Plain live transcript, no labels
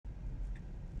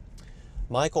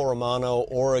Michael Romano,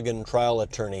 Oregon trial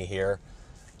attorney here.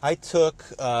 I took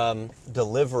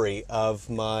delivery of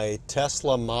my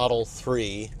Tesla Model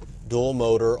 3 dual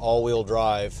motor all-wheel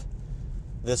drive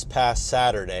this past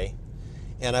Saturday,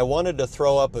 and I wanted to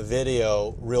throw up a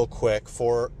video real quick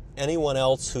for anyone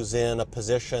else who's in a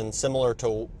position similar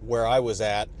to where I was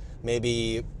at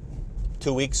maybe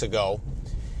 2 weeks ago,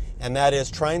 and that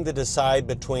is trying to decide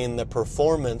between the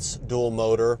performance dual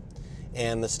motor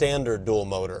and the standard dual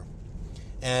motor.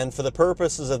 And for the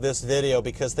purposes of this video,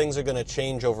 because things are going to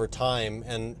change over time,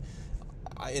 and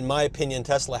in my opinion,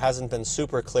 Tesla hasn't been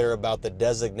super clear about the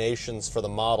designations for the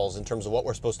models in terms of what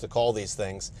we're supposed to call these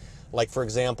things. Like, for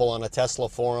example, on a Tesla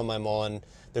forum I'm on,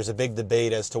 there's a big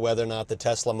debate as to whether or not the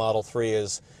Tesla Model 3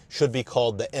 should be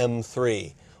called the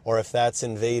M3, or if that's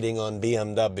invading on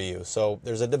BMW. So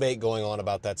there's a debate going on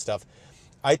about that stuff.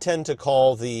 I tend to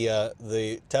call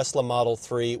the Tesla Model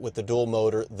 3 with the dual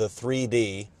motor the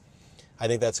 3D. I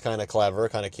think that's kind of clever,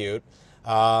 kind of cute.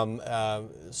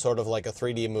 Sort of like a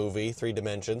 3D movie, 3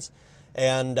 dimensions.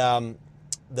 And I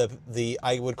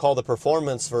would call the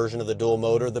performance version of the dual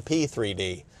motor the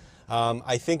P3D.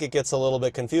 I think it gets a little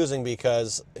bit confusing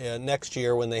because next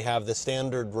year when they have the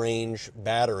standard range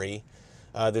battery,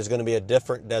 there's going to be a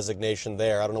different designation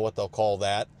there. I don't know what they'll call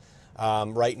that.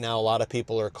 Right now, a lot of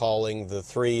people are calling the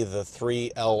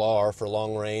 3LR for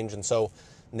long range, and so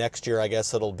next year, I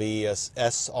guess it'll be a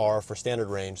SR for standard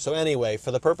range. So anyway,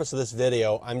 for the purpose of this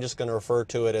video, I'm just going to refer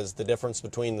to it as the difference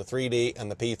between the 3D and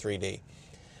the P3D.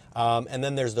 And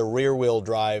then there's the rear-wheel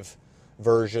drive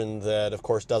version that, of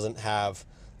course, doesn't have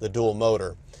the dual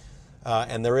motor.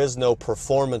 And there is no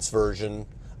performance version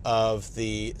of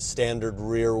the standard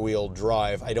rear-wheel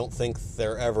drive. I don't think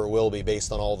there ever will be,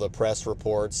 based on all the press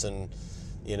reports and,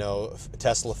 you know,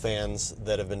 Tesla fans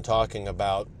that have been talking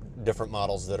about different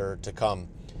models that are to come.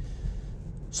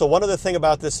 So one other thing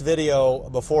about this video,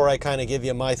 before I kind of give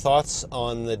you my thoughts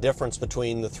on the difference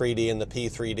between the 3D and the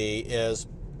P3D, is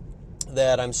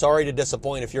that I'm sorry to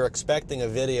disappoint. If you're expecting a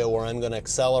video where I'm going to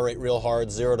accelerate real hard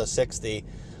 0 to 60,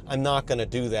 I'm not going to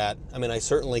do that. I mean, I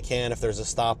certainly can. If there's a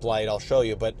stoplight, I'll show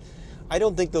you, but I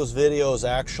don't think those videos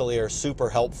actually are super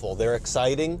helpful. They're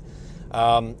exciting,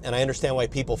 and I understand why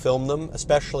people film them,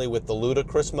 especially with the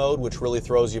ludicrous mode, which really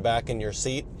throws you back in your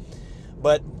seat.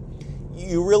 But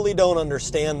you really don't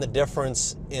understand the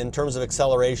difference in terms of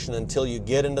acceleration until you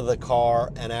get into the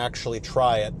car and actually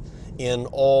try it in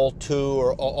all 2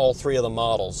 or all 3 of the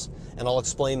models. And I'll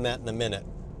explain that in a minute.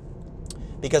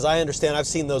 Because I understand, I've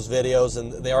seen those videos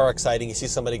and they are exciting. You see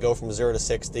somebody go from 0 to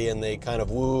 60 and they kind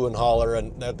of woo and holler,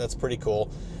 and that's pretty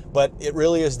cool. But it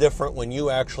really is different when you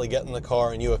actually get in the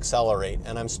car and you accelerate.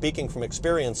 And I'm speaking from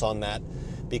experience on that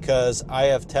because I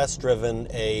have test driven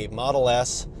a Model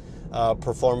S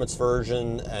performance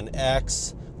version, an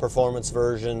X performance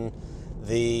version.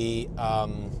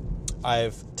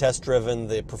 I've test driven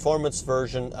the performance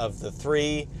version of the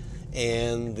 3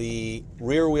 and the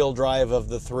rear wheel drive of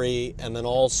the 3, and then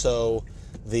also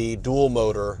the dual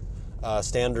motor,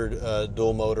 standard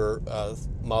dual motor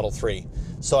Model 3.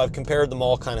 So I've compared them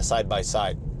all kind of side by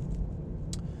side.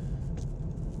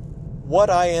 What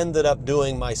I ended up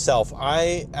doing myself,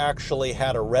 I actually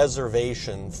had a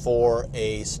reservation for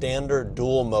a standard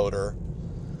dual motor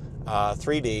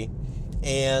 3D,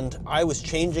 and I was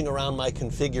changing around my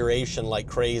configuration like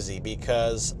crazy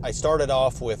because I started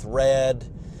off with red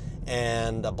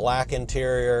and a black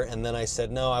interior, and then I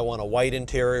said, no, I want a white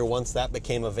interior once that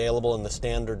became available in the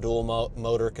standard dual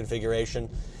motor configuration.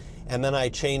 And then I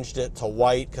changed it to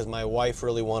white because my wife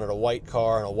really wanted a white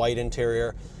car and a white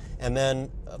interior. And then,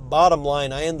 bottom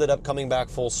line, I ended up coming back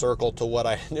full circle to what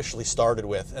I initially started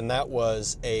with, and that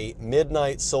was a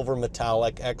midnight silver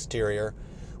metallic exterior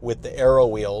with the aero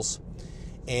wheels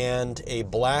and a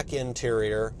black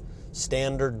interior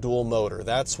standard dual motor.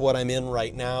 That's what I'm in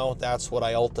right now. That's what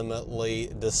I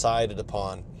ultimately decided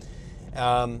upon.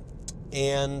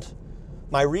 And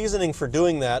my reasoning for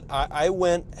doing that, I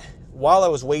went, while I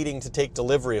was waiting to take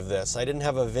delivery of this, I didn't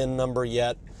have a VIN number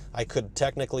yet. I could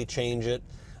technically change it.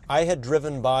 I had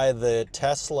driven by the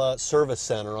Tesla service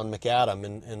center on McAdam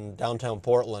in downtown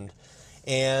Portland,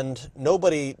 and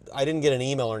I didn't get an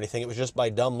email or anything. It was just by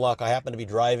dumb luck. I happened to be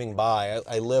driving by.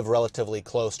 I live relatively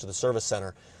close to the service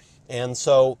center. And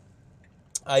so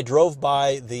I drove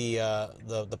by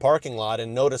the parking lot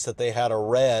and noticed that they had a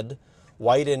red,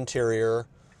 white interior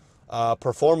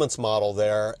performance model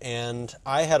there, and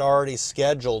I had already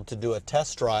scheduled to do a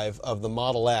test drive of the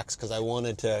Model X because I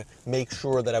wanted to make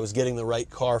sure that I was getting the right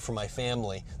car for my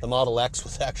family. The Model X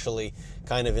was actually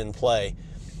kind of in play.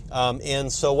 And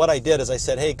so what I did is I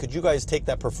said, hey, could you guys take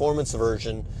that performance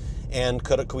version and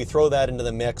could we throw that into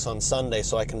the mix on Sunday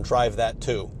so I can drive that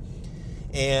too?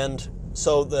 And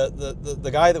so the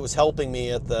guy that was helping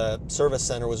me at the service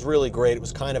center was really great. It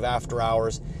was kind of after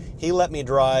hours. He let me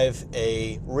drive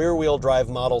a rear-wheel drive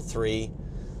Model 3,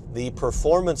 the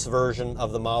performance version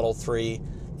of the Model 3,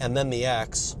 and then the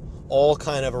X, all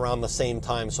kind of around the same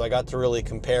time. So I got to really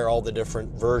compare all the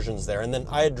different versions there. And then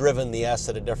I had driven the S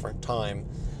at a different time.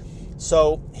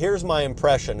 So here's my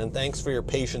impression, and thanks for your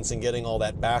patience in getting all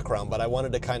that background, but I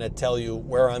wanted to kind of tell you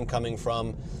where I'm coming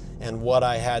from and what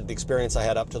I had, the experience I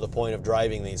had up to the point of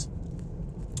driving these.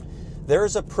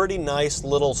 There's a pretty nice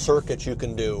little circuit you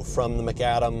can do from the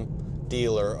Macadam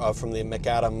dealer, from the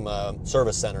Macadam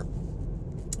service center.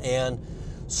 And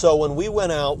so when we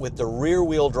went out with the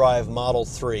rear-wheel drive Model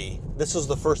 3, this was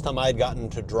the first time I'd gotten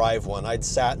to drive one. I'd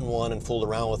sat in one and fooled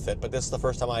around with it, but this is the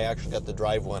first time I actually got to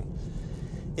drive one.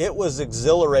 It was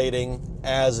exhilarating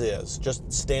as is,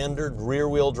 just standard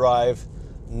rear-wheel drive,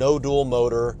 no dual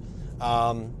motor.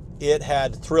 It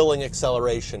had thrilling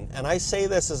acceleration. And I say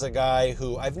this as a guy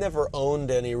who, I've never owned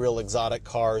any real exotic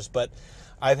cars, but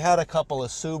I've had a couple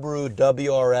of Subaru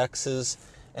WRXs,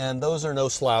 and those are no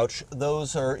slouch.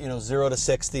 Those are, 0 to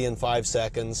 60 in 5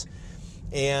 seconds.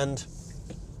 And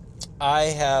I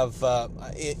have,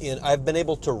 I've been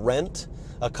able to rent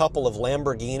a couple of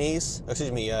Lamborghinis,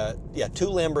 two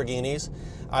Lamborghinis.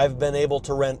 I've been able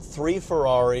to rent 3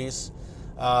 Ferraris.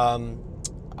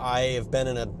 I have been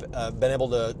able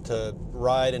to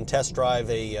ride and test drive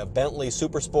a Bentley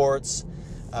Supersports,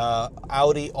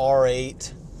 Audi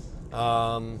R8.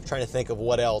 Trying to think of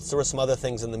what else. There were some other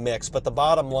things in the mix, but the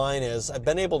bottom line is I've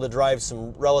been able to drive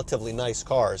some relatively nice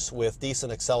cars with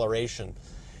decent acceleration.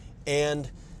 And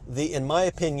in my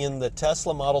opinion, the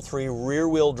Tesla Model 3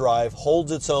 rear-wheel drive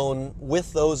holds its own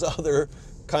with those other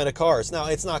kind of cars. Now,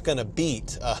 it's not going to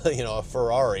beat, a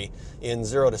Ferrari in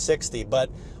 0 to 60, but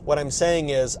what I'm saying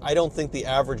is I don't think the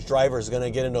average driver is going to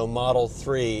get into a Model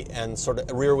 3 and sort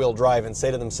of rear-wheel drive and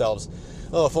say to themselves,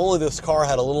 oh, if only this car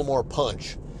had a little more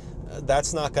punch.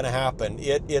 That's not going to happen.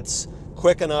 It's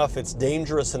quick enough, it's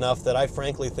dangerous enough that I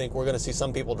frankly think we're going to see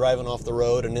some people driving off the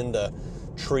road and into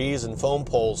trees and phone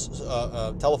poles,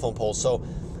 telephone poles. So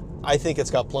I think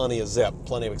it's got plenty of zip,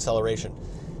 plenty of acceleration.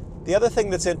 The other thing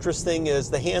that's interesting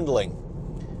is the handling.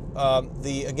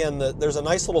 There's a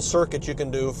nice little circuit you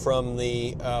can do from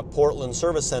the Portland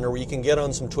Service Center where you can get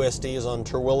on some twisties on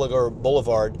Terwilliger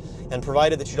Boulevard, and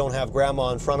provided that you don't have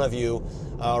grandma in front of you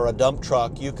or a dump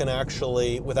truck, you can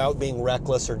actually, without being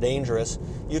reckless or dangerous,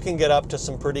 you can get up to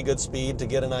some pretty good speed to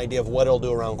get an idea of what it'll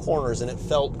do around corners, and it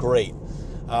felt great.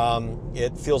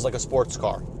 It feels like a sports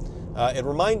car. It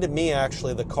reminded me,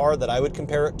 actually, the car that I would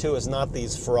compare it to is not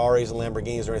these Ferraris and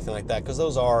Lamborghinis or anything like that, because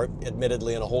those are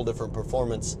admittedly in a whole different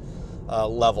performance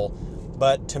level.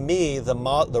 But to me, the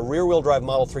rear-wheel drive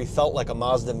Model 3 felt like a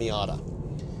Mazda Miata.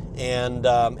 And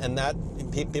that,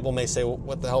 people may say, well,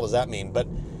 what the hell does that mean? But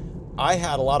I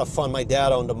had a lot of fun. My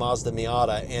dad owned a Mazda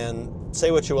Miata, and say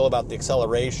what you will about the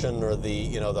acceleration or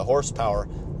the horsepower,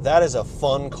 that is a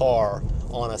fun car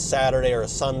on a Saturday or a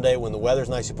Sunday when the weather's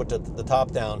nice. You put the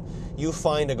top down, you go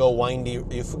find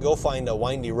a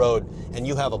windy road, and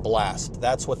you have a blast.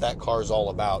 That's what that car is all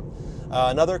about.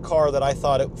 Another car that I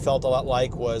thought it felt a lot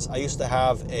like was, I used to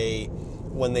have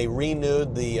when they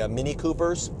renewed the Mini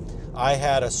Coopers, I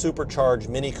had a supercharged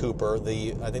Mini Cooper,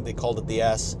 I think they called it the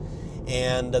S,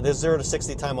 and the 0 to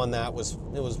 60 time on that was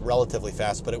relatively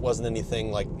fast, but it wasn't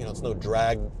anything like, it's no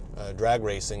drag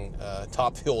racing,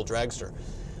 top fuel dragster.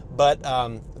 But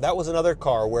that was another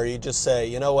car where you just say,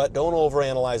 you know what, don't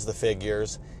overanalyze the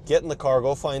figures, get in the car,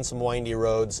 go find some windy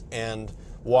roads, and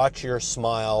watch your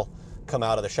smile come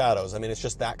out of the shadows. I mean, it's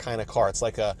just that kind of car. It's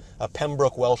like a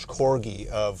Pembroke Welsh Corgi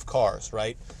of cars,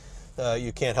 right?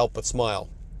 You can't help but smile.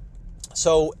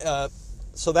 So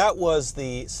that was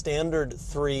the standard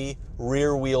 3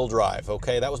 rear-wheel drive,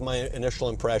 okay? That was my initial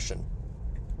impression.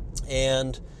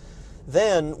 And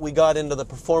then we got into the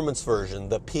performance version,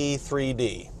 the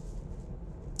P3D.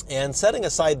 And setting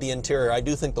aside the interior, I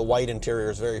do think the white interior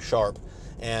is very sharp,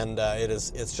 and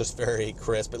it's just very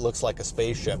crisp. It looks like a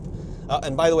spaceship.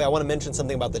 And by the way, I want to mention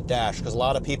something about the dash, because a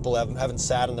lot of people haven't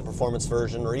sat in the performance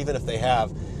version, or even if they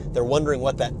have, they're wondering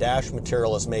what that dash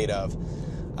material is made of.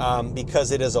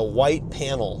 Because it is a white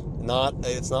panel,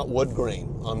 it's not wood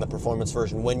grain on the performance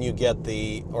version. When you get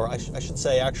I should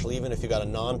say, actually, even if you got a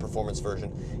non-performance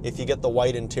version, if you get the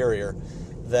white interior,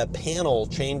 the panel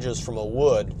changes from a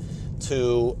wood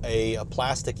to a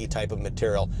plasticky type of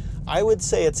material. I would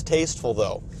say it's tasteful,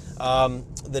 though.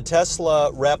 The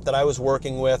Tesla rep that I was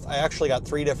working with, I actually got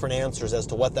 3 different answers as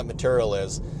to what that material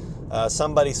is.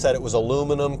 Somebody said it was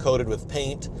aluminum coated with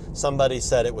paint. Somebody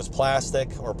said it was plastic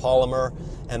or polymer.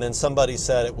 And then somebody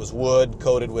said it was wood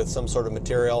coated with some sort of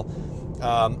material.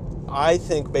 I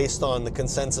think, based on the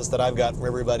consensus that I've got from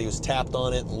everybody who's tapped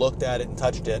on it, and looked at it, and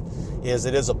touched it, is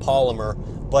it is a polymer,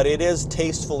 but it is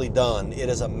tastefully done. It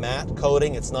is a matte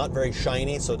coating. It's not very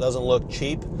shiny, so it doesn't look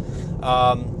cheap.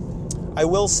 I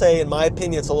will say, in my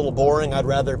opinion, it's a little boring. I'd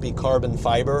rather it be carbon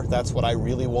fiber. That's what I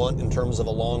really want in terms of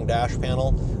a long dash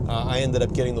panel. I ended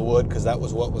up getting the wood because that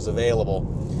was what was available.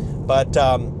 But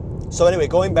so anyway,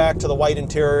 going back to the white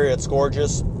interior, it's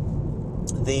gorgeous.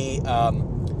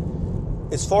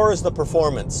 As far as the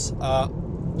performance,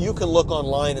 you can look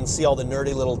online and see all the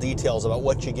nerdy little details about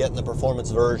what you get in the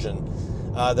performance version.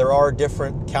 There are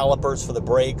different calipers for the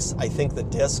brakes. I think the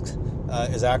disc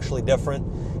is actually different.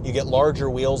 You get larger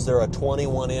wheels. They're a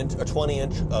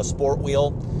 20-inch sport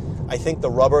wheel. I think the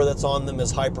rubber that's on them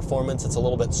is high performance. It's a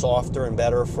little bit softer and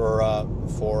better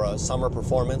for summer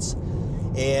performance.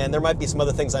 And there might be some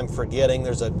other things I'm forgetting.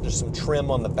 There's some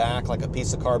trim on the back, like a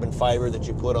piece of carbon fiber that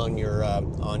you put on your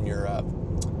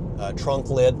trunk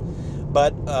lid.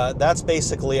 But that's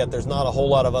basically it. There's not a whole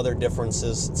lot of other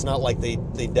differences. It's not like they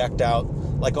decked out,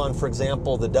 like on, for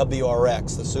example, the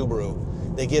WRX, the Subaru.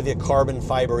 They give you carbon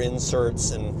fiber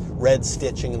inserts and red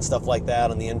stitching and stuff like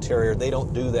that on the interior. They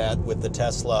don't do that with the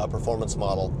Tesla performance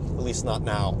model, at least not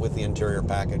now with the interior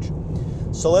package.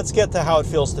 So let's get to how it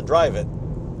feels to drive it.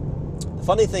 The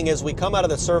funny thing is, we come out of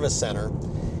the service center,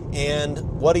 and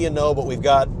what do you know, but we've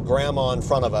got grandma in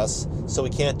front of us, so we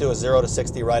can't do a 0 to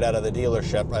 60 right out of the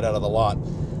dealership, right out of the lot.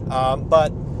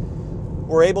 But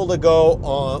we're able to go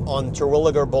on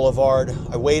Terwilliger Boulevard.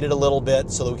 I waited a little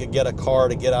bit so that we could get a car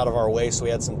to get out of our way, so we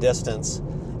had some distance,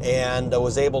 and I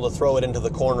was able to throw it into the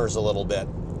corners a little bit.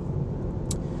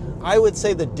 I would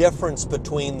say the difference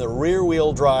between the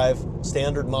rear-wheel drive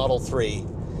standard Model 3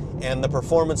 and the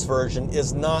performance version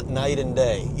is not night and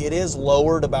day. It is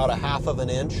lowered about 1/2 of an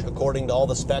inch, according to all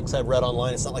the specs I've read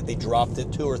online. It's not like they dropped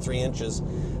it 2 or 3 inches,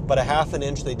 but 1/2 an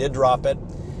inch they did drop it.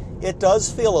 It does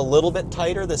feel a little bit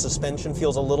tighter. The suspension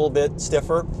feels a little bit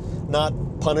stiffer. Not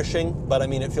punishing, but I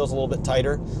mean, it feels a little bit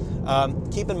tighter.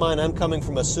 Keep in mind, I'm coming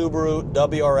from a Subaru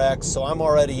WRX, so I'm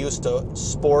already used to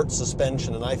sport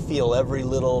suspension, and I feel every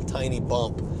little tiny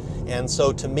bump. And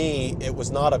so to me, it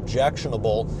was not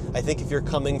objectionable. I think if you're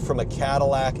coming from a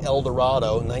Cadillac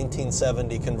Eldorado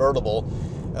 1970 convertible,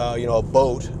 a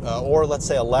boat, or let's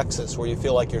say a Lexus, where you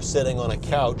feel like you're sitting on a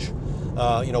couch,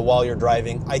 while you're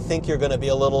driving, I think you're going to be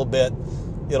a little bit,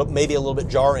 maybe a little bit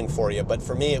jarring for you. But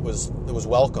for me, it was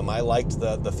welcome. I liked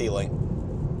the feeling.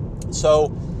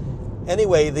 So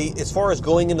anyway, as far as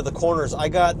going into the corners, I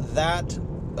got that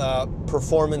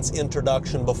performance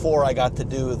introduction before I got to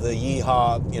do the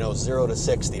yeehaw, 0 to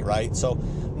 60, right? So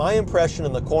my impression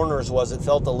in the corners was it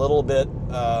felt a little bit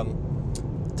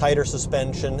tighter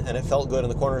suspension, and it felt good in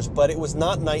the corners, but it was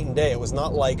not night and day. It was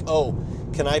not like, oh,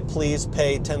 can I please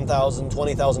pay $10,000,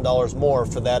 $20,000 more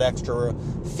for that extra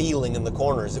feeling in the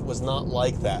corners? It was not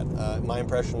like that. My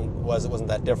impression was it wasn't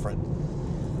that different.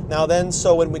 Now then,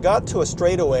 so when we got to a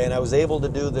straightaway and I was able to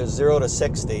do the 0 to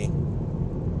 60,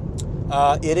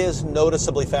 it is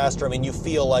noticeably faster. I mean, you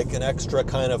feel like an extra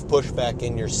kind of pushback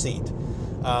in your seat.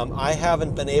 I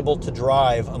haven't been able to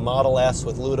drive a Model S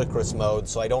with ludicrous mode,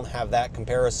 so I don't have that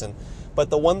comparison. But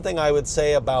the one thing I would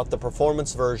say about the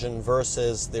performance version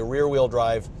versus the rear-wheel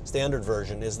drive standard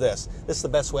version is this. This is the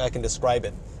best way I can describe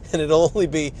it, and it'll only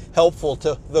be helpful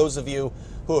to those of you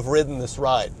who have ridden this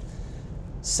ride.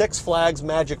 Six Flags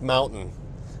Magic Mountain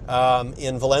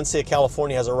in Valencia,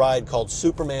 California has a ride called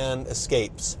Superman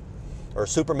Escapes, or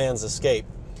Superman's Escape.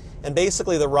 And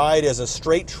basically the ride is a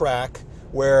straight track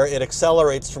where it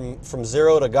accelerates from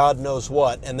 0 to God knows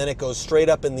what, and then it goes straight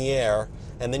up in the air,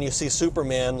 and then you see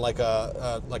Superman like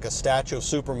a statue of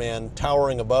Superman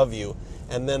towering above you,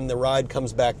 and then the ride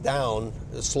comes back down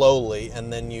slowly,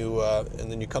 and then you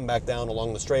come back down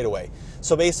along the straightaway.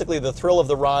 So basically the thrill of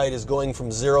the ride is going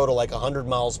from 0 to like 100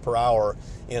 miles per hour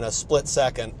in a split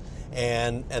second,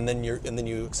 and then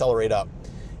you accelerate up.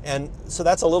 And so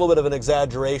that's a little bit of an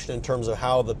exaggeration in terms of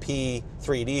how the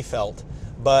P3D felt,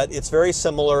 but it's very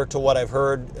similar to what I've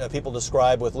heard people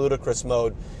describe with ludicrous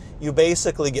mode. You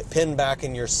basically get pinned back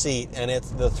in your seat, and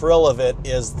the thrill of it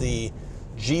is the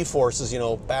G-forces,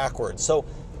 backwards. So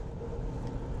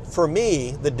for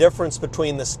me, the difference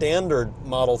between the standard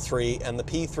Model 3 and the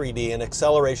P3D in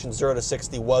acceleration 0 to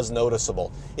 60 was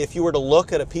noticeable. If you were to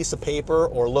look at a piece of paper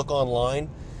or look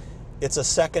online, it's a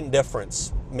second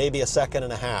difference, maybe a second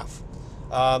and a half.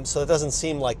 So it doesn't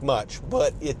seem like much,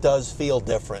 but it does feel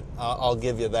different. I'll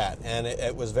give you that. And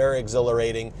it was very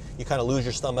exhilarating. You kind of lose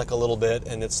your stomach a little bit,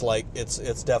 and it's like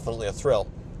it's definitely a thrill.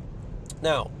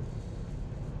 Now,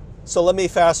 so let me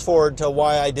fast forward to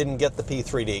why I didn't get the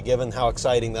P3D, given how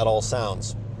exciting that all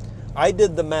sounds. I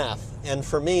did the math, and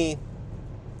for me,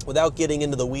 without getting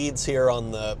into the weeds here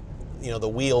on the, the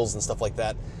wheels and stuff like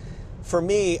that, for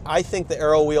me, I think the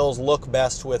aero wheels look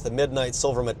best with a midnight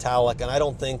silver metallic, and I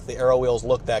don't think the aero wheels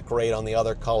look that great on the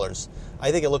other colors.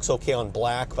 I think it looks okay on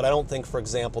black, but I don't think, for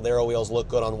example, the aero wheels look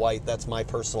good on white. That's my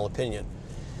personal opinion.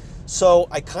 So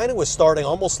I kind of was starting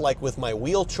almost like with my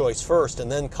wheel choice first,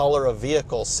 and then color of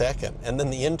vehicle second, and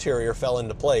then the interior fell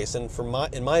into place. And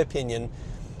in my opinion,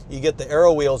 you get the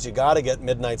aero wheels, you got to get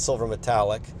midnight silver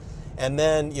metallic. And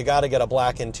then you got to get a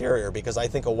black interior, because I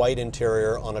think a white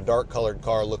interior on a dark colored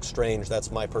car looks strange.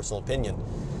 That's my personal opinion.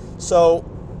 So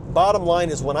bottom line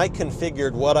is, when I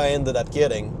configured what I ended up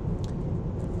getting,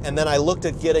 and then I looked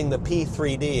at getting the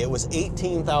P3D, it was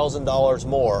 $18,000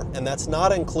 more. And that's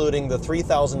not including the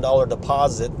 $3,000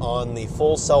 deposit on the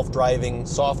full self-driving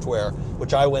software,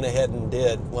 which I went ahead and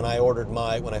did when I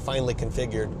when I finally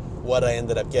configured what I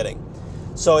ended up getting.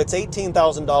 So it's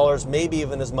 $18,000, maybe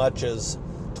even as much as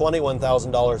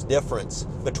 $21,000 difference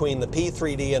between the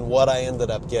P3D and what I ended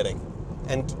up getting.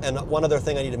 And one other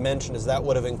thing I need to mention is that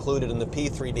would have included in the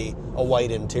P3D a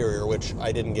white interior, which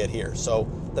I didn't get here. So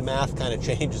the math kind of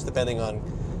changes depending on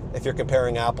if you're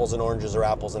comparing apples and oranges or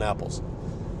apples and apples.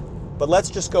 But let's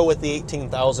just go with the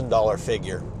 $18,000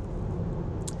 figure.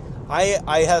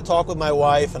 I had a talk with my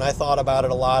wife, and I thought about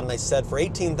it a lot, and I said, for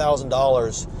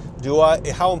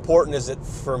 $18,000, how important is it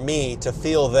for me to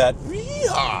feel that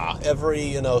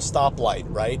every stoplight,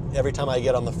 right? Every time I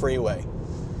get on the freeway.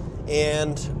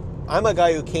 And I'm a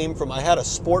guy who I had a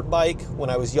sport bike when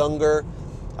I was younger.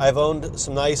 I've owned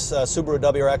some nice Subaru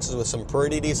WRXs with some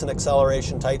pretty decent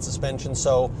acceleration, tight suspension.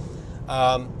 So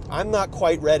I'm not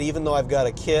quite ready, even though I've got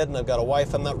a kid and I've got a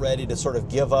wife, I'm not ready to sort of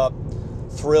give up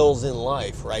thrills in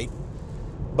life, right?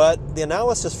 But the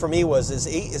analysis for me was,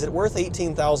 is it worth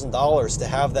 $18,000 to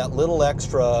have that little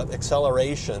extra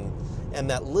acceleration and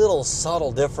that little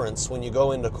subtle difference when you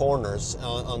go into corners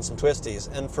on some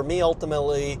twisties? And for me,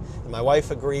 ultimately, and my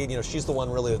wife agreed, she's the one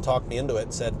really that talked me into it,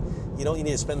 and said, you need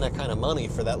to spend that kind of money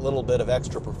for that little bit of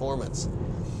extra performance.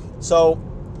 So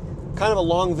kind of a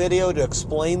long video to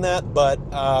explain that, but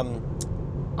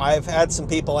I've had some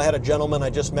people, I had a gentleman I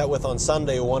just met with on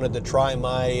Sunday who wanted to try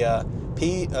my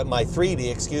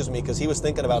 3D, because he was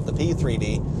thinking about the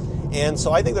P3D. And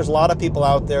so I think there's a lot of people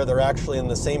out there that are actually in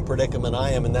the same predicament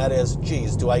I am, and that is,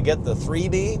 geez, do I get the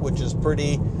 3D, which is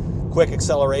pretty quick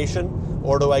acceleration,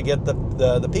 or do I get the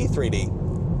P3D?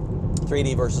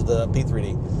 3D versus the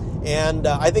P3D. And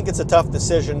I think it's a tough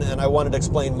decision, and I wanted to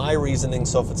explain my reasoning,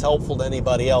 so if it's helpful to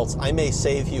anybody else, I may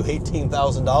save you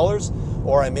 $18,000,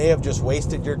 or I may have just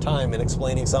wasted your time in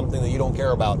explaining something that you don't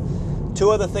care about.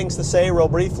 Two other things to say real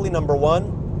briefly. Number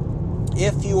one,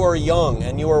 if you are young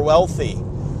and you are wealthy,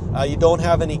 you don't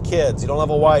have any kids, you don't have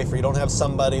a wife, or you don't have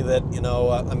somebody that,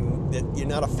 you're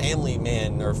not a family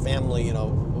man or family,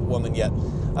 woman yet,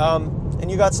 and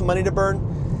you got some money to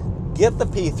burn, get the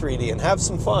P3D and have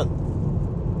some fun.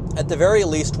 At the very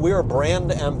least, we are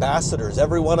brand ambassadors,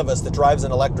 every one of us that drives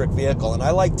an electric vehicle. And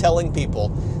I like telling people,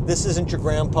 this isn't your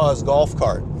grandpa's golf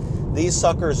cart. These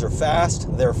suckers are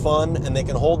fast, they're fun, and they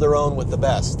can hold their own with the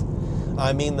best.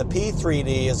 I mean, the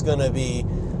P3D is going to be,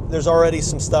 there's already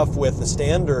some stuff with the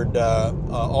standard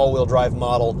all-wheel drive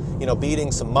model,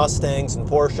 beating some Mustangs and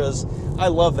Porsches. I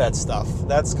love that stuff.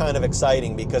 That's kind of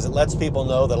exciting, because it lets people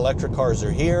know that electric cars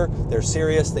are here, they're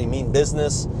serious, they mean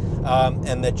business,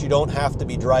 and that you don't have to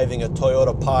be driving a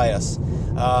Toyota Pius,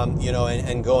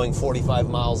 and going 45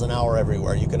 miles an hour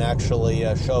everywhere. You can actually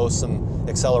show some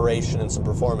acceleration and some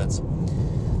performance.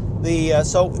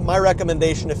 So my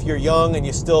recommendation, if you're young and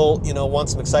you still want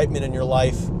some excitement in your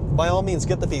life, by all means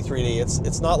get the P3D.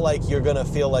 It's not like you're going to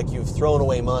feel like you've thrown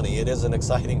away money. It is an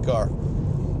exciting car.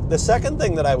 The second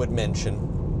thing that I would mention,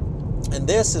 and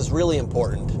this is really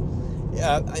important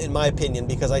in my opinion,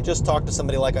 because I just talked to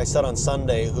somebody, like I said, on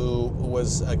Sunday, who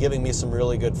was giving me some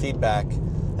really good feedback,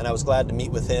 and I was glad to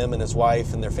meet with him and his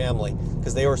wife and their family,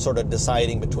 because they were sort of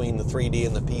deciding between the 3D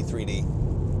and the P3D.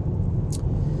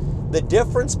 The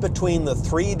difference between the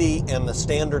 3D and the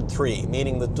standard 3,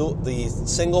 meaning the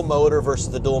single motor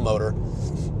versus the dual motor,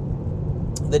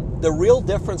 the real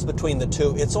difference between the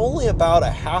two, it's only about a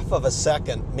half of a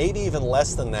second, maybe even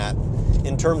less than that,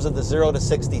 in terms of the 0 to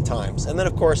 60 times. And then,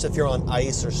 of course, if you're on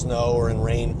ice or snow or in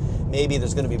rain, maybe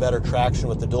there's going to be better traction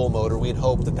with the dual motor. We'd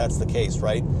hope that that's the case,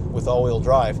 right, with all-wheel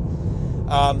drive.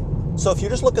 So if you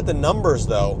just look at the numbers,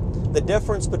 though, the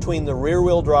difference between the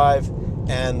rear-wheel drive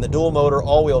and the dual motor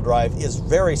all-wheel drive is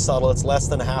very subtle. It's less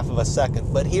than a half of a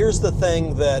second. But here's the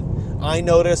thing that I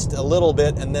noticed a little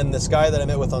bit, and then this guy that I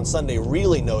met with on Sunday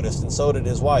really noticed, and so did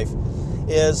his wife,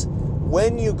 is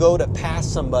when you go to pass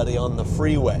somebody on the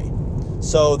freeway,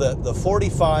 so the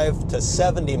 45 to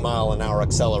 70 mile an hour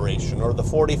acceleration, or the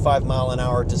 45 mile an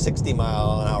hour to 60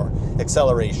 mile an hour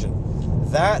acceleration,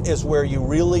 that is where you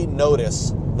really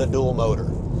notice the dual motor.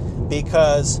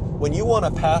 Because when you want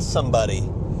to pass somebody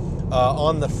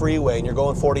on the freeway and you're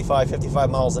going 45, 55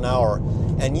 miles an hour,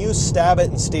 and you stab it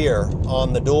and steer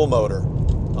on the dual motor,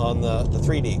 on the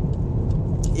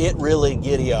 3D, it really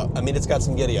giddy up. I mean, it's got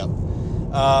some giddy up.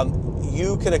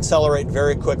 You can accelerate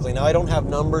very quickly. Now, I don't have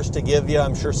numbers to give you.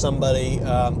 I'm sure somebody,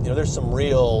 there's some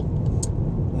real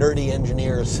nerdy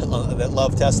engineers that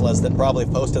love Teslas that probably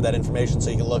posted that information so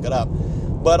you can look it up.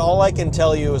 But all I can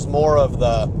tell you is more of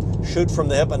the shoot from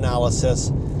the hip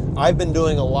analysis. I've been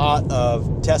doing a lot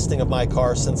of testing of my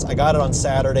car since I got it on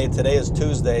Saturday. Today is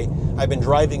Tuesday. I've been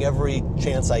driving every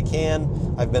chance I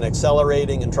can. I've been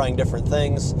accelerating and trying different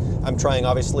things. I'm trying,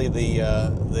 obviously, the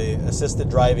assisted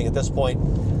driving at this point.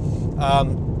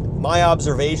 My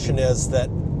observation is that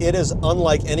it is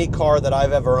unlike any car that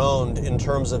I've ever owned in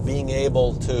terms of being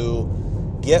able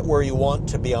to get where you want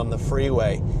to be on the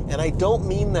freeway. And I don't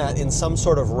mean that in some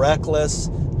sort of reckless,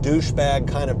 douchebag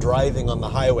kind of driving on the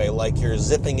highway, like you're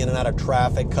zipping in and out of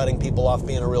traffic, cutting people off,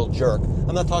 being a real jerk.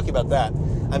 I'm not talking about that.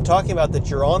 I'm talking about that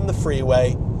you're on the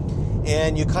freeway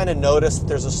and you kind of notice that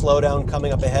there's a slowdown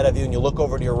coming up ahead of you, and you look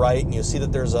over to your right and you see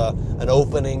that there's an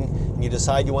opening, and you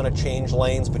decide you want to change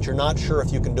lanes, but you're not sure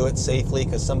if you can do it safely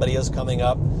because somebody is coming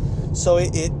up. So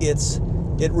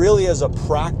it really is a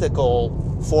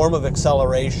practical form of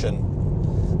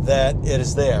acceleration that it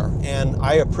is there, and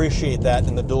I appreciate that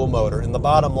in the dual motor. And the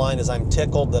bottom line is I'm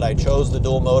tickled that I chose the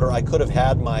dual motor. I could have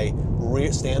had my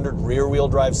standard rear-wheel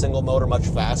drive single motor much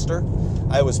faster.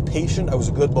 I was patient. I was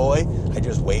a good boy. I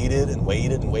just waited and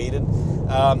waited and waited.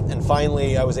 And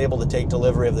finally, I was able to take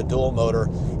delivery of the dual motor,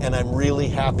 and I'm really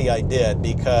happy I did,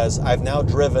 because I've now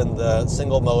driven the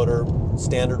single motor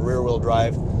standard rear-wheel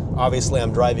drive. Obviously,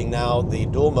 I'm driving now the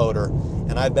dual motor,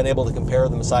 and I've been able to compare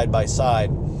them side by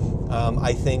side.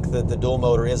 I think that the dual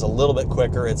motor is a little bit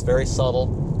quicker. It's very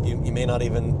subtle. You may not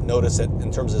even notice it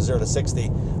in terms of 0 to 60,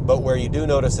 but where you do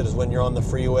notice it is when you're on the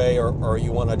freeway, or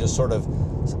you want to just sort of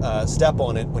step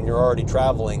on it when you're already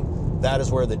traveling. That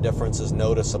is where the difference is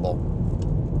noticeable.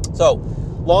 So,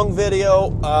 long video,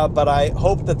 but I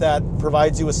hope that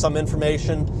provides you with some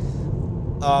information.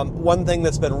 One thing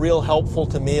that's been real helpful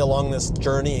to me along this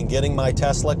journey in getting my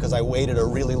Tesla, because I waited a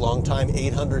really long time,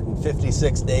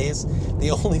 856 days, the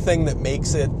only thing that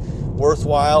makes it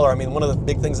worthwhile, or I mean, one of the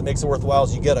big things that makes it worthwhile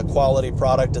is you get a quality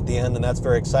product at the end, and that's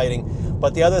very exciting.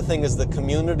 But the other thing is the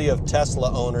community of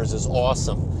Tesla owners is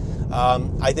awesome.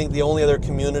 I think the only other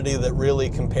community that really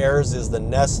compares is the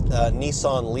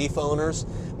Nissan Leaf owners.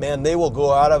 Man, they will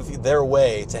go out of their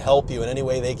way to help you in any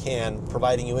way they can,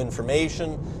 providing you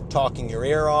information, talking your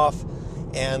ear off.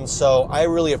 And so I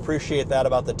really appreciate that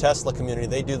about the Tesla community.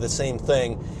 They do the same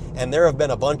thing. And there have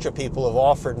been a bunch of people who have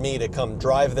offered me to come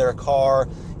drive their car,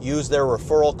 use their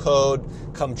referral code,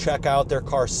 come check out their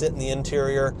car, sit in the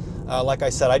interior. Like I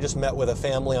said, I just met with a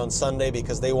family on Sunday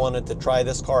because they wanted to try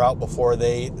this car out before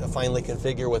they finally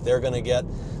configure what they're going to get.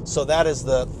 So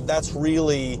that's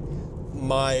really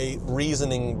my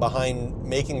reasoning behind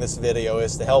making this video,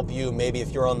 is to help you, maybe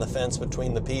if you're on the fence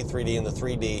between the P3D and the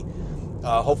 3D.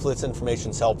 Hopefully this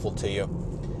information is helpful to you.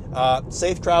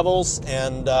 Safe travels,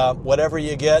 and whatever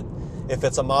you get, if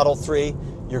it's a Model 3,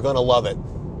 you're going to love it.